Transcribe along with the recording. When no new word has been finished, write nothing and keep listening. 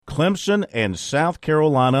Clemson and South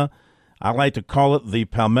Carolina. I like to call it the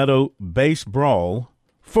Palmetto Base Brawl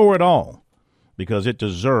for it all, because it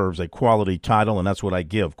deserves a quality title, and that's what I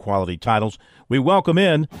give, quality titles. We welcome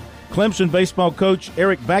in Clemson baseball coach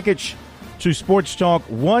Erik Bakich to Sports Talk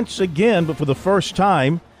once again, but for the first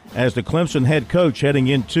time as the Clemson head coach heading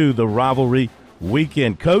into the rivalry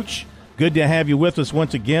weekend. Coach, good to have you with us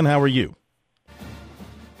once again. How are you?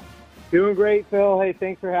 Doing great, Phil. Hey,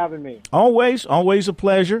 thanks for having me. Always a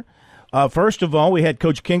pleasure. First of all, we had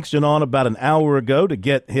Coach Kingston on about an hour ago to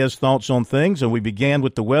get his thoughts on things, and we began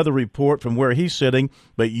with the weather report from where he's sitting.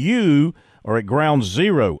 But you are at ground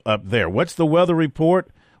zero up there. What's the weather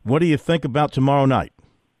report? What do you think about tomorrow night?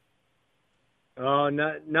 Oh,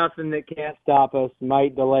 nothing that can't stop us.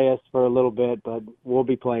 Might delay us for a little bit, but we'll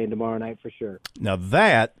be playing tomorrow night for sure. Now,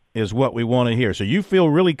 that is what we want to hear. So you feel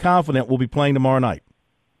really confident we'll be playing tomorrow night?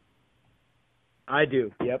 I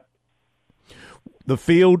do, yep. The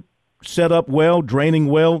field set up well, draining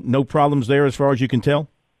well, no problems there as far as you can tell?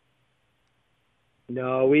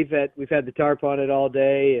 No, we've had the tarp on it all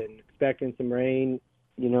day and expecting some rain,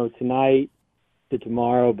 tonight to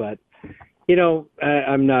tomorrow. But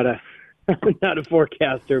I'm not a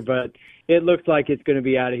forecaster, but it looks like it's going to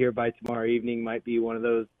be out of here by tomorrow evening. Might be one of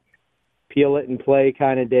those peel it and play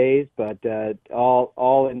kind of days, but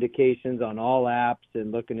all indications on all apps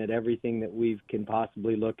and looking at everything that we can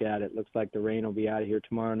possibly look at, it looks like the rain will be out of here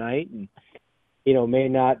tomorrow night, and may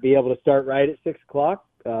not be able to start right at 6:00,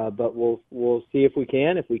 but we'll see if we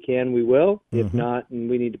can. If we can, we will. Mm-hmm. If not, and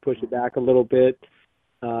we need to push it back a little bit,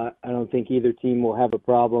 I don't think either team will have a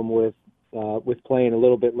problem with playing a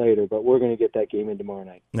little bit later, but we're going to get that game in tomorrow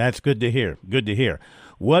night. That's good to hear. Good to hear.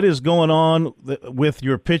 What is going on with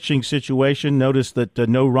your pitching situation? Notice that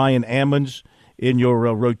no Ryan Ammons in your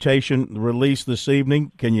rotation release this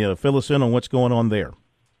evening. Can you fill us in on what's going on there?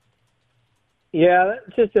 Yeah,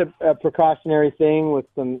 it's just a precautionary thing with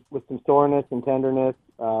some soreness and tenderness.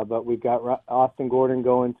 But we've got Austin Gordon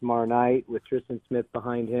going tomorrow night with Tristan Smith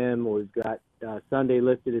behind him. We've got Sunday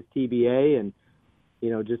listed as TBA, and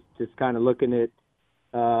just kind of looking at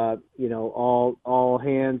all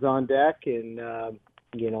hands on deck and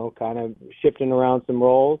kind of shifting around some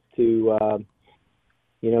roles to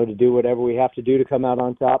do whatever we have to do to come out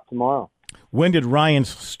on top tomorrow. When did Ryan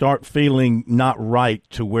start feeling not right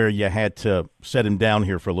to where you had to set him down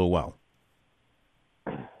here for a little while?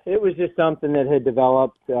 It was just something that had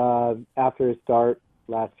developed after his start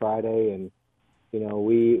last Friday, and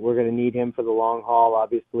we're going to need him for the long haul,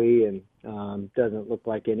 obviously, and doesn't look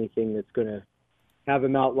like anything that's going to have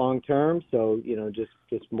him out long term. So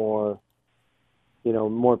just more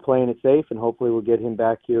playing it safe, and hopefully we'll get him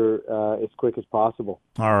back here as quick as possible.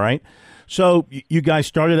 All right. So you guys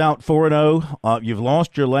started out 4-0. You've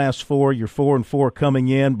lost your last four. You're 4-4 coming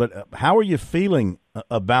in. But how are you feeling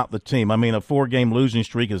about the team? I mean, a 4-game losing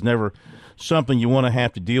streak is never something you want to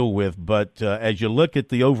have to deal with. But as you look at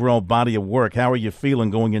the overall body of work, how are you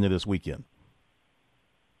feeling going into this weekend?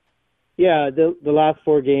 Yeah, the last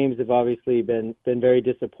 4 games have obviously been very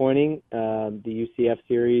disappointing. The UCF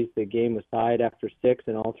series, the game was tied after 6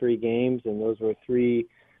 in all 3 games, and those were 3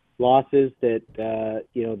 losses that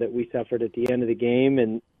that we suffered at the end of the game.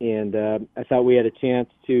 And I thought we had a chance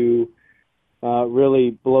to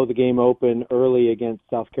really blow the game open early against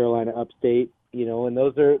South Carolina Upstate. And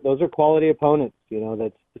those are quality opponents.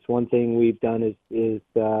 That's one thing we've done is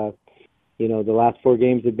the last 4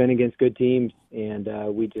 games have been against good teams, and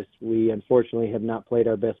we unfortunately have not played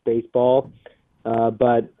our best baseball.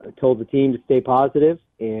 But I told the team to stay positive,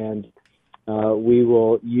 and we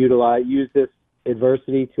will use this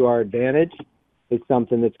adversity to our advantage. It's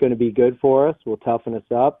something that's going to be good for us. Will toughen us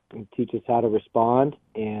up and teach us how to respond.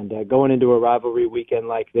 And going into a rivalry weekend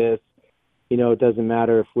like this, it doesn't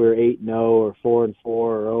matter if we're 8-0 or 4-4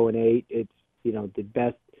 or 0-8. It's the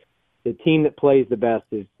best. The team that plays the best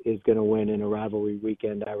is going to win in a rivalry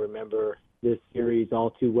weekend. I remember this series all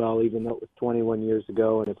too well, even though it was 21 years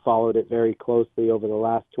ago, and have followed it very closely over the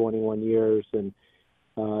last 21 years. And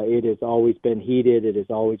it has always been heated. It has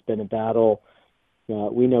always been a battle.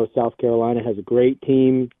 We know South Carolina has a great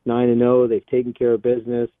team, 9-0. They've taken care of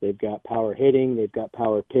business. They've got power hitting. They've got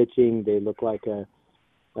power pitching. They look like a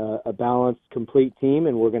balanced, complete team,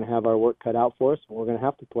 and we're going to have our work cut out for us. We're going to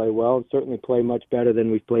have to play well and certainly play much better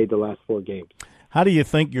than we've played the last 4 games. How do you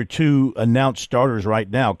think your 2 announced starters right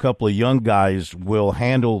now, a couple of young guys, will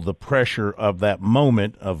handle the pressure of that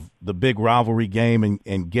moment of the big rivalry game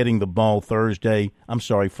and getting the ball Friday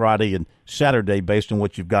and Saturday based on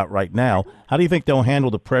what you've got right now? How do you think they'll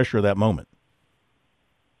handle the pressure of that moment?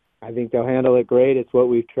 I think they'll handle it great. It's what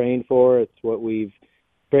we've trained for. It's what we've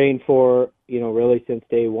trained for, really since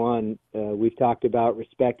day one, we've talked about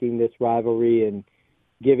respecting this rivalry and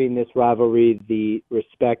giving this rivalry the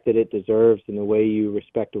respect that it deserves. And the way you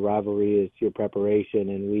respect a rivalry is your preparation.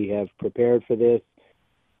 And we have prepared for this.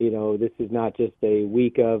 This is not just a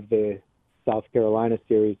week of the South Carolina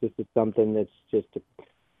series. This is something that's just a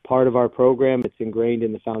part of our program. It's ingrained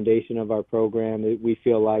in the foundation of our program. We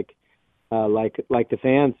feel like the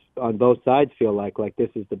fans on both sides feel like this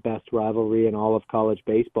is the best rivalry in all of college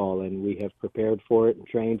baseball, and we have prepared for it and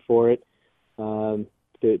trained for it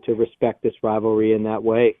to respect this rivalry in that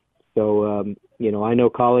way. So, I know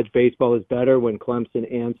college baseball is better when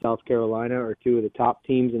Clemson and South Carolina are two of the top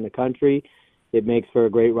teams in the country. It makes for a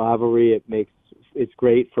great rivalry. It's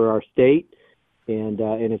great for our state, and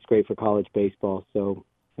it's great for college baseball. So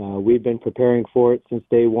we've been preparing for it since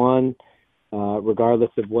day one.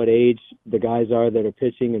 Regardless of what age the guys are that are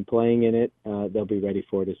pitching and playing in it, they'll be ready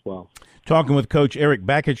for it as well. Talking with Coach Eric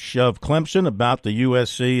Bakich of Clemson about the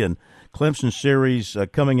USC and Clemson series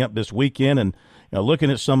coming up this weekend, and looking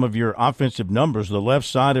at some of your offensive numbers, the left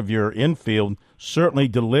side of your infield certainly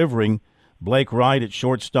delivering. Blake Wright at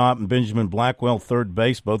shortstop and Benjamin Blackwell third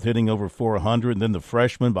base, both hitting over 400, and then the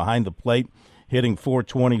freshman behind the plate hitting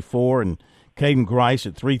 424, and Caden Grice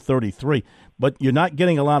at 333. But you're not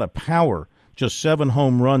getting a lot of power. Just 7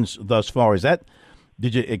 home runs thus far.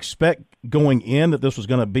 Did you expect going in that this was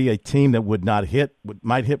going to be a team that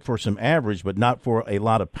might hit for some average, but not for a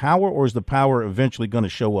lot of power, or is the power eventually going to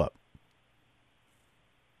show up?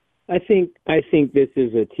 I think this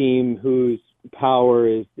is a team whose power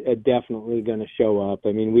is definitely going to show up.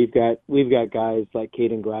 I mean, we've got guys like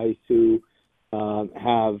Caden Grice who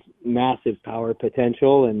have massive power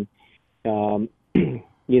potential, and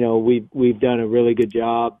we've done a really good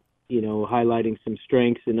job highlighting some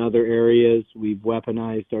strengths in other areas. We've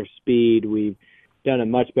weaponized our speed. We've done a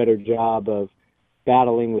much better job of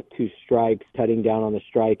battling with 2 strikes, cutting down on the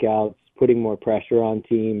strikeouts, putting more pressure on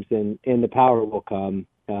teams, and the power will come.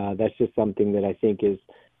 That's just something that I think is,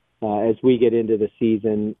 as we get into the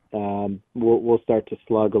season, we'll start to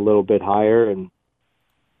slug a little bit higher. And,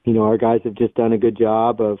 our guys have just done a good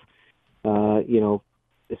job of,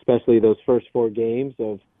 especially those first 4 games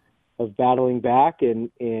of battling back and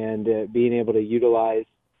being able to utilize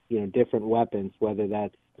different weapons, whether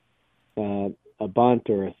that's a bunt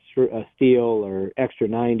or a steal or extra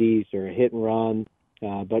 90s or a hit and run.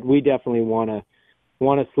 But we definitely want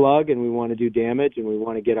to slug, and we want to do damage, and we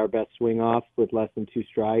want to get our best swing off with less than 2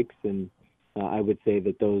 strikes. And I would say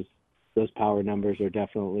that those power numbers are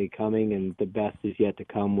definitely coming, and the best is yet to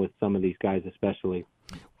come with some of these guys especially.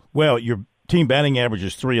 Well, your team batting average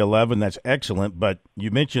is 311. That's excellent. But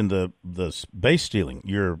you mentioned the base stealing.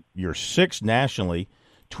 You're 6th nationally,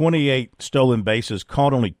 28 stolen bases,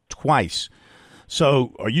 caught only twice.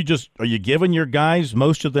 So are you giving your guys,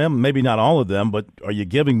 most of them, maybe not all of them, but are you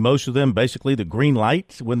giving most of them basically the green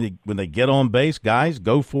light when they get on base? Guys,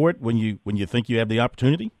 go for it when you think you have the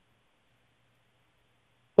opportunity?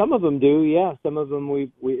 Some of them do, yeah. Some of them we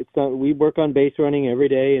work on base running every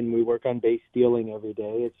day, and we work on base stealing every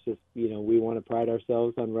day. It's just we want to pride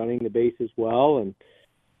ourselves on running the base as well, and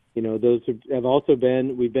those have also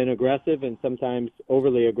we've been aggressive and sometimes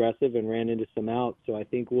overly aggressive and ran into some outs. So I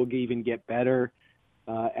think we'll even get better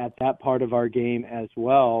at that part of our game as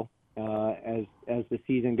well as the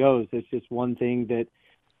season goes. It's just one thing that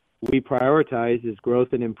we prioritize is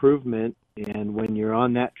growth and improvement. And when you're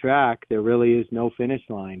on that track, there really is no finish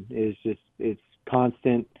line. It's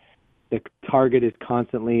constant. The target is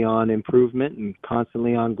constantly on improvement and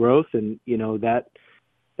constantly on growth. And,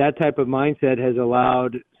 that type of mindset has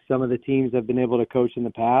allowed some of the teams I've been able to coach in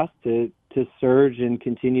the past to surge and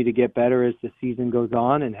continue to get better as the season goes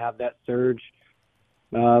on, and have that surge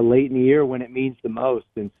late in the year when it means the most.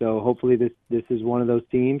 And so hopefully this is one of those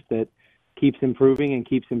teams that keeps improving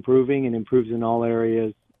and improves in all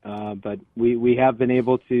areas. But we have been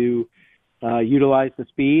able to utilize the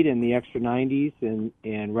speed and the extra 90s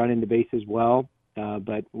and run into base as well.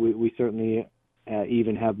 But we certainly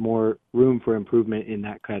even have more room for improvement in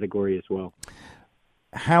that category as well.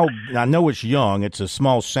 I know it's young. It's a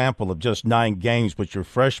small sample of just 9 games, but your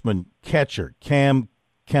freshman catcher, Cam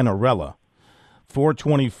Canarella,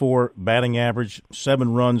 424 batting average,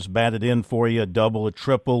 7 runs batted in for you, a double, a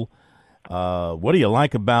triple. What do you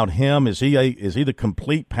like about him? Is he the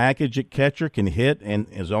complete package at catcher, can hit, and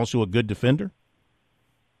is also a good defender?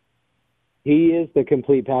 He is the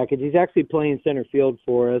complete package. He's actually playing center field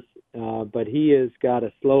for us, but he has got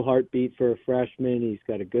a slow heartbeat for a freshman. He's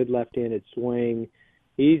got a good left-handed swing.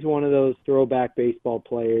 He's one of those throwback baseball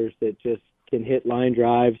players that just can hit line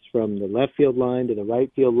drives from the left field line to the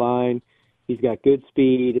right field line. He's got good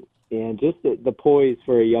speed. and just the poise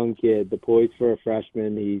for a young kid, the poise for a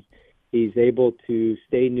freshman. He's able to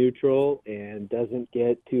stay neutral and doesn't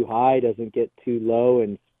get too high, doesn't get too low,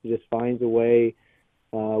 and just finds a way,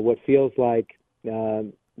 what feels like,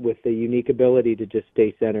 with the unique ability to just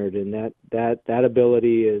stay centered. And that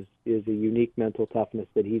ability is a unique mental toughness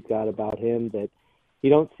that he's got about him that you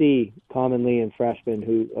don't see commonly in freshmen,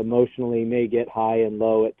 who emotionally may get high and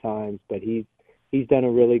low at times, but he's done a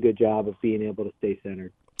really good job of being able to stay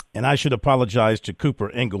centered. And I should apologize to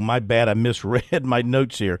Cooper Ingle. My bad, I misread my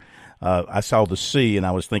notes here. I saw the C, and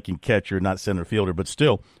I was thinking catcher, not center fielder. But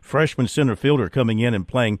still, freshman center fielder coming in and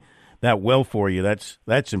playing that well for you,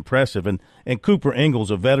 that's impressive. And Cooper Ingle's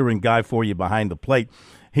a veteran guy for you behind the plate.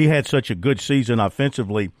 He had such a good season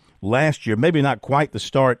offensively last year, maybe not quite the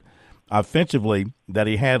start offensively that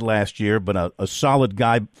he had last year, but a solid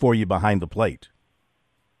guy for you behind the plate.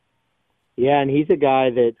 Yeah, and he's a guy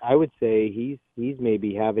that I would say he's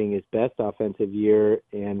maybe having his best offensive year,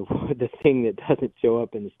 and the thing that doesn't show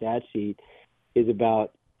up in the stat sheet is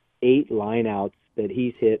about 8 lineouts that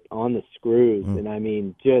he's hit on the screws. And I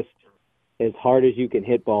mean, just as hard as you can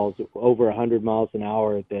hit balls over 100 miles an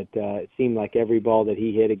hour, that it seemed like every ball that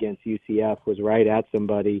he hit against UCF was right at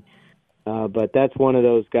somebody. But that's one of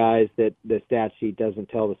those guys that the stat sheet doesn't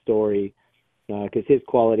tell the story, because his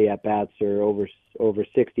quality at bats are over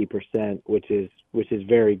 60%, which is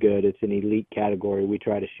very good. It's an elite category. We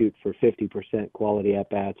try to shoot for 50% quality at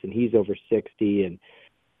bats, and he's over 60. And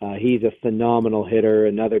he's a phenomenal hitter.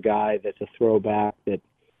 Another guy that's a throwback that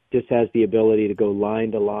just has the ability to go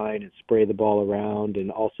line to line and spray the ball around,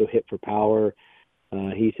 and also hit for power.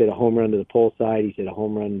 He's hit a home run to the pole side. He's hit a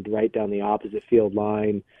home run right down the opposite field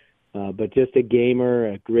line. But just a gamer,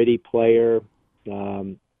 a gritty player,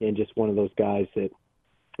 and just one of those guys that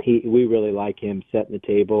we really like him setting the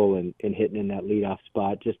table and hitting in that leadoff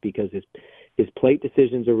spot, just because his plate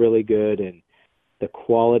decisions are really good, and the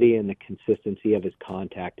quality and the consistency of his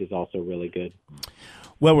contact is also really good.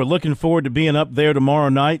 Well, we're looking forward to being up there tomorrow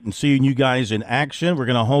night and seeing you guys in action. We're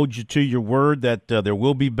going to hold you to your word that there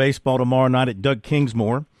will be baseball tomorrow night at Doug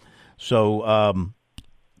Kingsmore. So,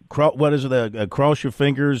 what is it? Cross your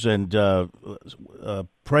fingers and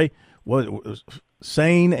pray. What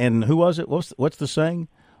saying, and who was it? What's the saying?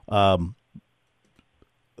 The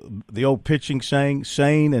old pitching saying,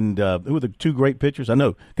 sane, and who are the 2 great pitchers? I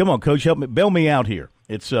know. Come on, Coach, help me, bail me out here.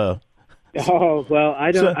 It's Oh, well,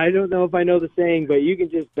 I don't know if I know the saying, but you can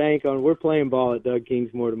just bank on we're playing ball at Doug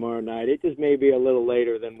Kingsmore tomorrow night. It just may be a little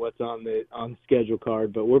later than what's on the schedule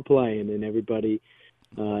card, but we're playing, and everybody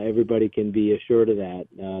can be assured of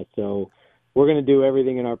that. So we're going to do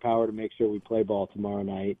everything in our power to make sure we play ball tomorrow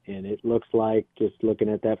night, and it looks like, just looking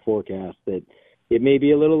at that forecast, that it may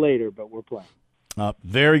be a little later, but we're playing.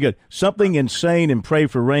 Very good. Something insane, and pray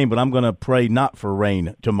for rain, but I'm going to pray not for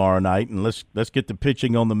rain tomorrow night, and let's get the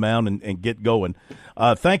pitching on the mound and get going.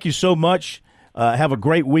 Thank you so much. Have a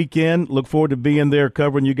great weekend. Look forward to being there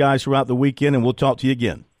covering you guys throughout the weekend, and we'll talk to you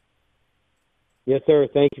again. Yes, sir.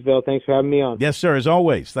 Thank you, Phil. Thanks for having me on. Yes, sir, as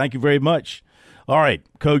always. Thank you very much. All right,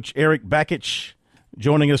 Coach Eric Bakich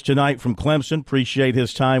joining us tonight from Clemson. Appreciate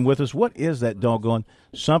his time with us. What is that doggone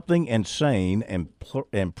something insane and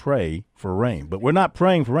pray for rain? But we're not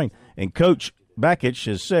praying for rain. And Coach Bakich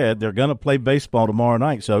has said they're going to play baseball tomorrow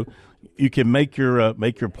night, so you can make your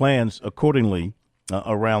plans accordingly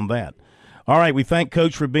around that. All right, we thank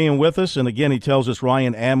Coach for being with us. And, again, he tells us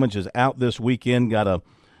Ryan Ammons is out this weekend, got a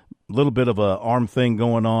little bit of a arm thing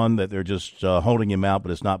going on that they're just holding him out,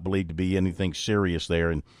 but it's not believed to be anything serious there,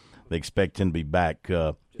 and they expect him to be back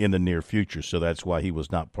in the near future, so that's why he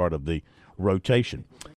was not part of the rotation.